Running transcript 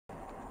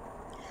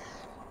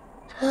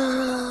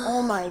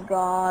my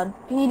god.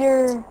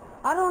 Peter,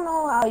 I don't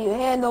know how you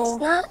handle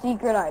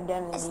secret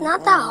identity. It's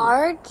not that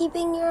hard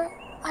keeping your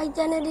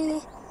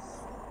identity.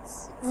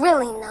 It's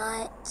really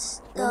not.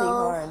 Really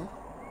hard.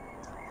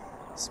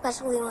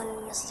 Especially when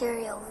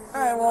Mysterio.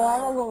 Alright, well, I'm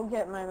gonna go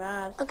get my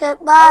mask. Okay,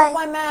 bye. Oh,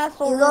 my mask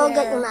over You go there.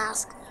 get your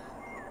mask.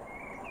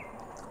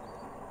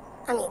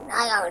 I mean,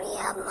 I already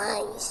have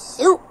my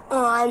suit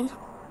on.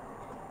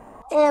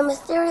 And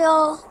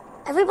Mysterio,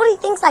 everybody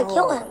thinks I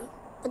killed him.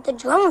 But the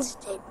drones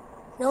did.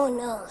 No one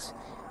knows.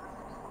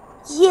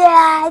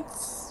 Yeah,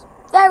 it's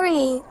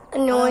very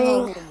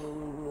annoying. I don't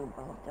believe you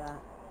about that.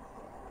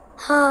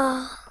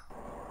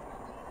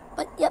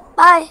 But, yep,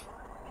 bye.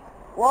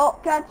 Well,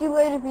 catch you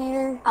later,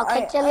 Peter. I'll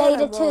catch you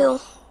later, too.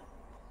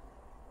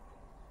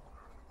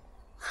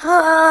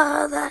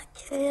 That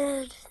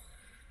kid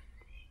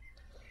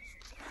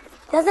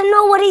doesn't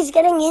know what he's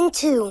getting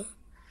into.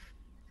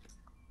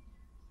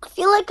 I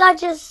feel like I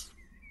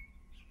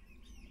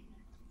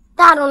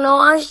don't know.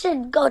 I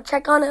should go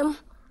check on him.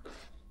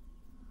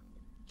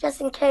 Just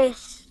in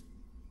case.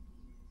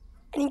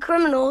 Any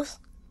criminals.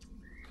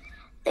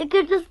 They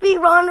could just be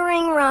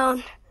wandering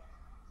around.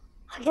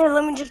 Okay,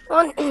 let me just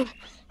run in.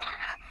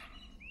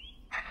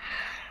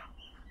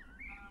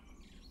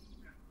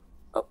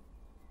 Oh.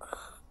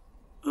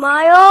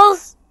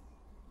 Miles?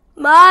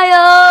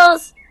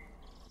 Miles?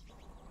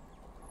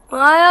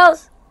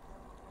 Miles?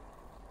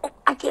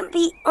 I can't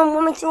be on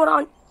woman suit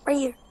on right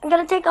here. I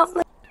gotta take off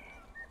my...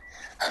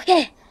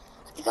 Okay,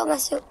 I take off my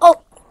suit.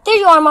 Oh, there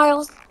you are,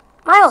 Miles.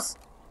 Miles.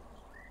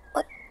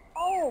 What?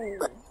 Oh.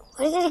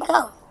 Where did he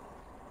go?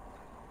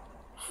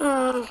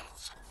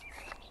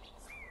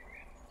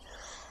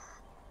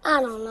 I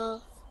don't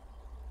know.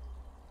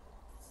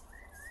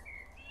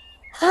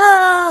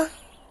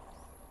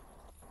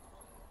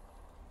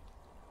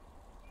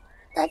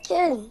 That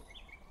kid.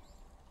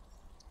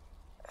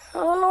 I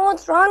don't know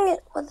what's wrong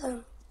with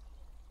him.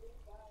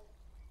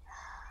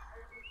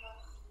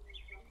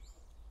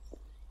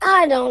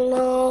 I don't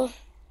know.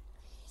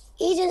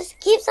 He just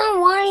keeps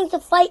on wanting to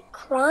fight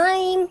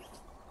crime.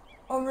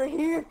 Over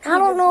here. I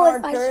don't know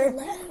if I should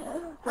let him.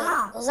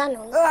 What was that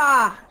noise?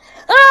 Ah!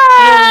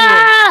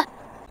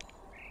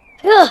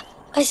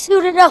 I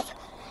suited up.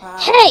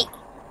 Hey!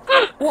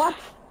 What?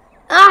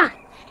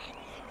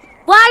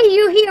 Why are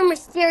you here,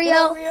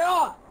 Mysterio?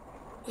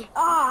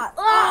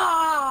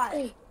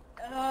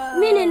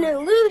 I'm in an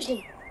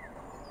illusion.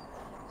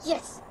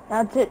 Yes.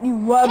 That's it, you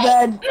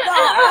rubhead.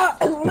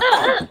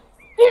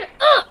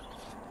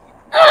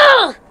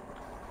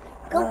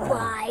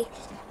 Goodbye.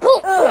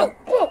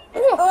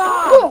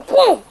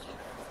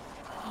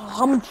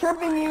 I'm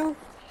tripping you.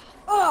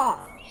 No,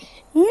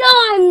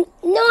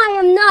 I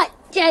am not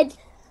dead.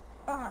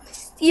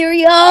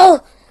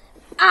 Mysterio.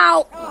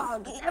 Ow.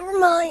 Never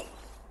mind.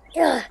 I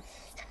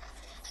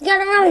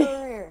gotta run.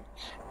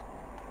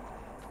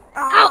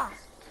 Ow.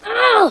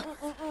 Ow.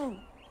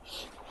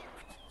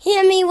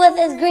 Hit me with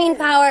his green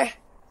power.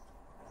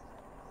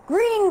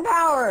 Green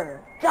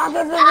power.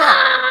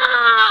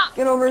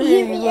 Get over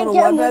here, you little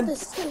weapon.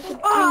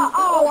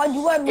 Oh, why'd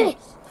you let me?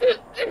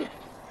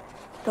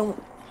 Don't.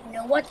 You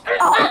know what?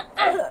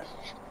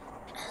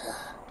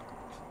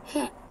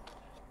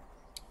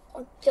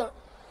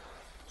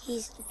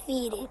 He's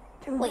defeated.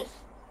 Wait,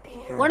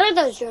 what are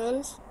those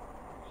drones?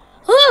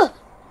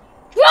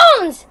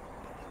 Drones!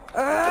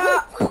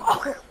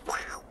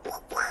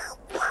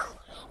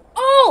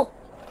 Oh!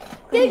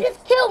 They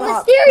just killed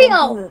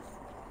Mysterio!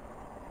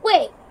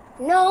 Wait,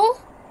 no,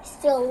 he's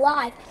still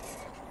alive.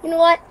 You know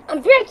what?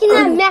 I'm breaking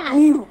that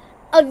mask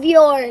of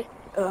yours.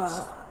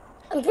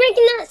 I'm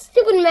breaking that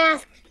stupid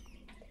mask.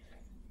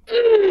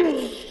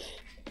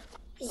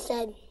 He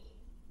said,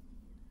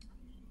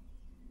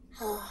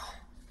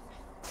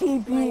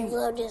 might as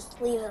well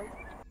just leave him.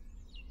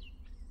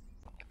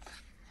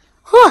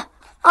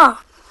 Oh,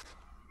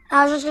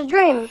 that was just a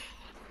dream.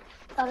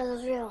 Thought it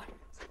was real.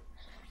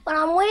 But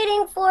I'm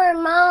waiting for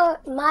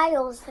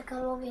Miles to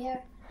come over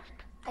here.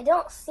 I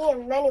don't see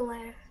him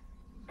anywhere.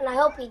 And I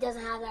hope he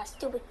doesn't have that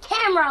stupid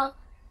camera.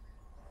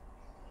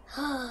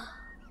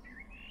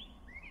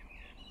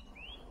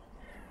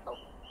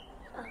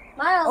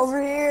 Miles.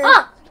 Over here.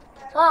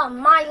 Oh,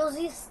 Miles,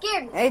 you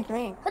scared me. Hey, it's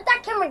me. Put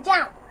that camera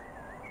down.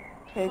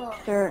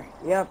 Picture.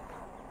 Yep.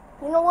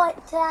 You know what?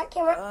 To that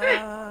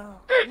camera.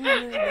 You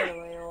really get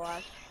away a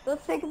lot.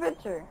 Let's take a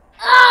picture.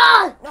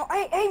 No,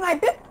 hey, my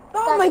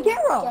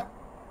camera.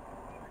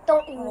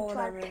 Don't even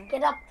try to pick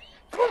it up.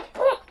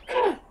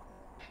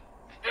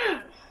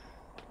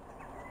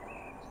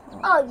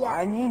 Oh, yeah.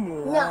 I need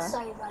you. Not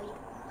sorry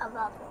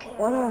about the camera.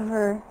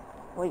 Whatever.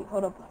 Wait,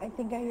 hold up. I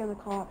think I hear the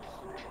cops.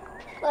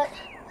 But,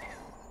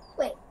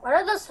 wait, what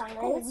are those sirens?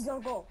 Oh, we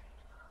gotta go.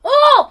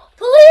 Oh,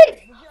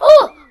 police!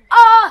 Oh,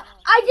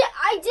 I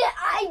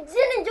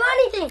didn't do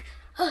anything.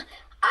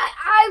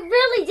 I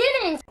really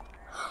didn't.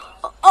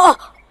 Oh,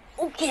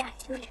 okay, I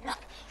screwed it up.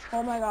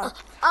 Oh my god.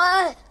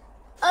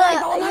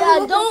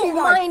 Yeah, don't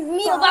mind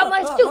me about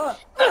my suit.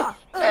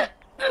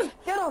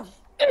 Get him.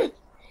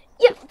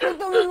 Yep. Take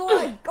them in the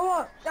leg. Come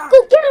on. Go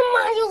get him,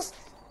 Miles.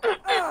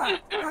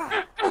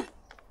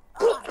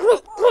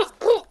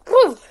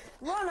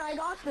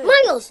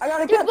 Miles, I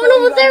gotta there's catch one all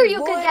over you there guys, you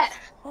boy. can get.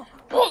 Boom,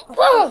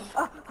 boom,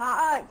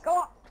 Go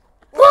on.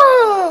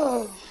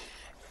 boom.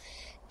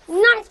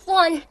 Nice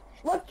one. Boom,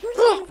 boom,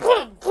 Electricity.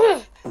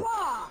 boom.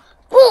 Bah.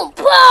 Boom,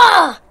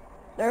 bah.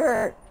 They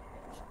hurt.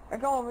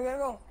 Go on, we gotta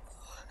go.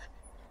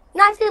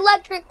 Nice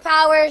electric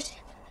powers.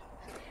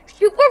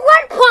 Super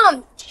red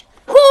punch.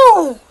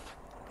 Boom.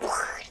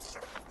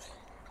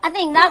 I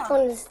think that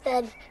one is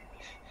dead.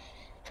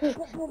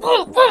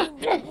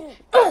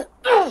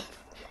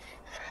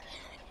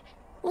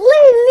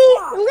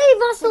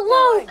 Leave us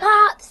alone,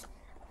 cops.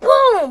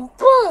 Boom,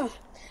 boom,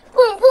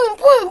 boom, boom,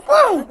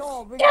 boom,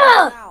 boom.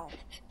 Yeah.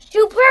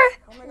 Super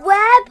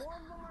web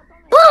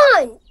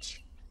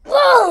punch.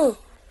 Boom.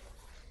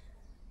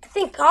 I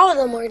think all of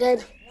them are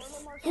dead.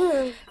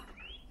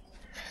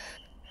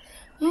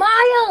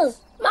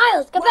 Miles,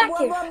 get back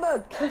here.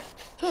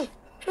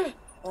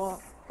 Oh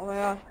my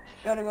god,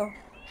 gotta go.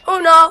 Oh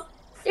no,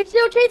 they're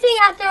still chasing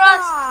after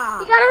us.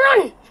 We gotta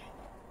run.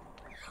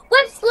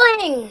 Web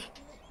sling.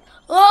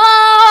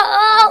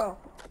 Oh,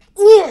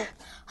 yeah.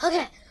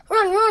 Okay,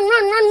 run.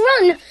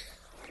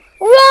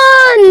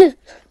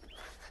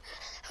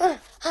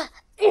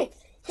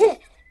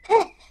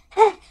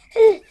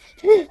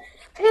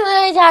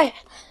 Really tired.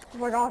 Oh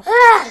my gosh.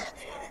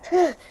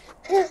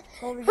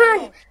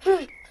 Run.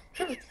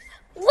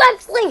 Web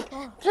sling.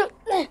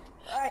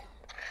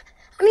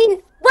 I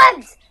mean,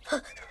 webs.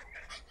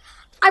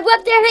 I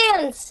webbed their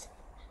hands.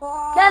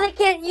 Now they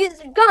can't use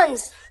their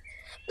guns.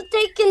 But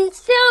they can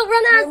still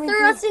run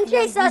after us and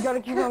chase us. You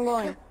gotta keep on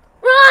going.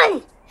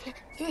 Run!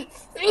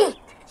 TP!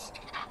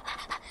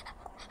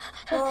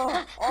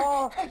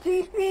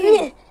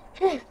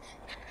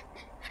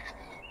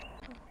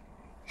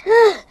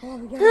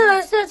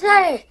 I'm so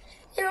tired.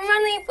 You're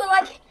running for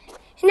like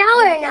an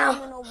hour now.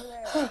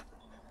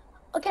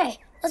 Okay,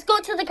 let's go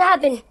to the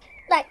cabin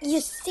that you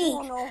see.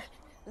 Oh no,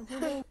 this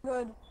isn't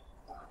good.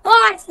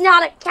 Oh, it's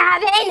not a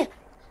cabin!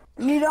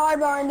 You need to hide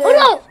behind it. Oh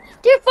no,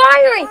 they're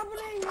firing!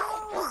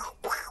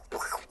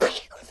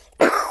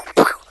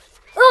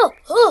 Oh!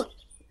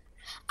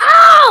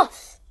 Ow!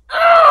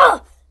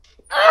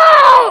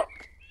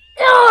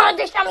 Oh,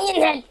 they shot me in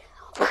the head.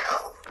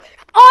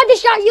 Oh, they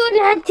shot you in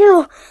the head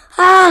too.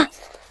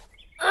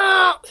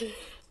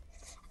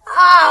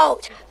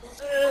 Ouch.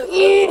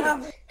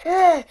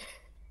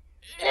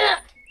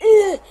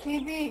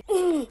 TP!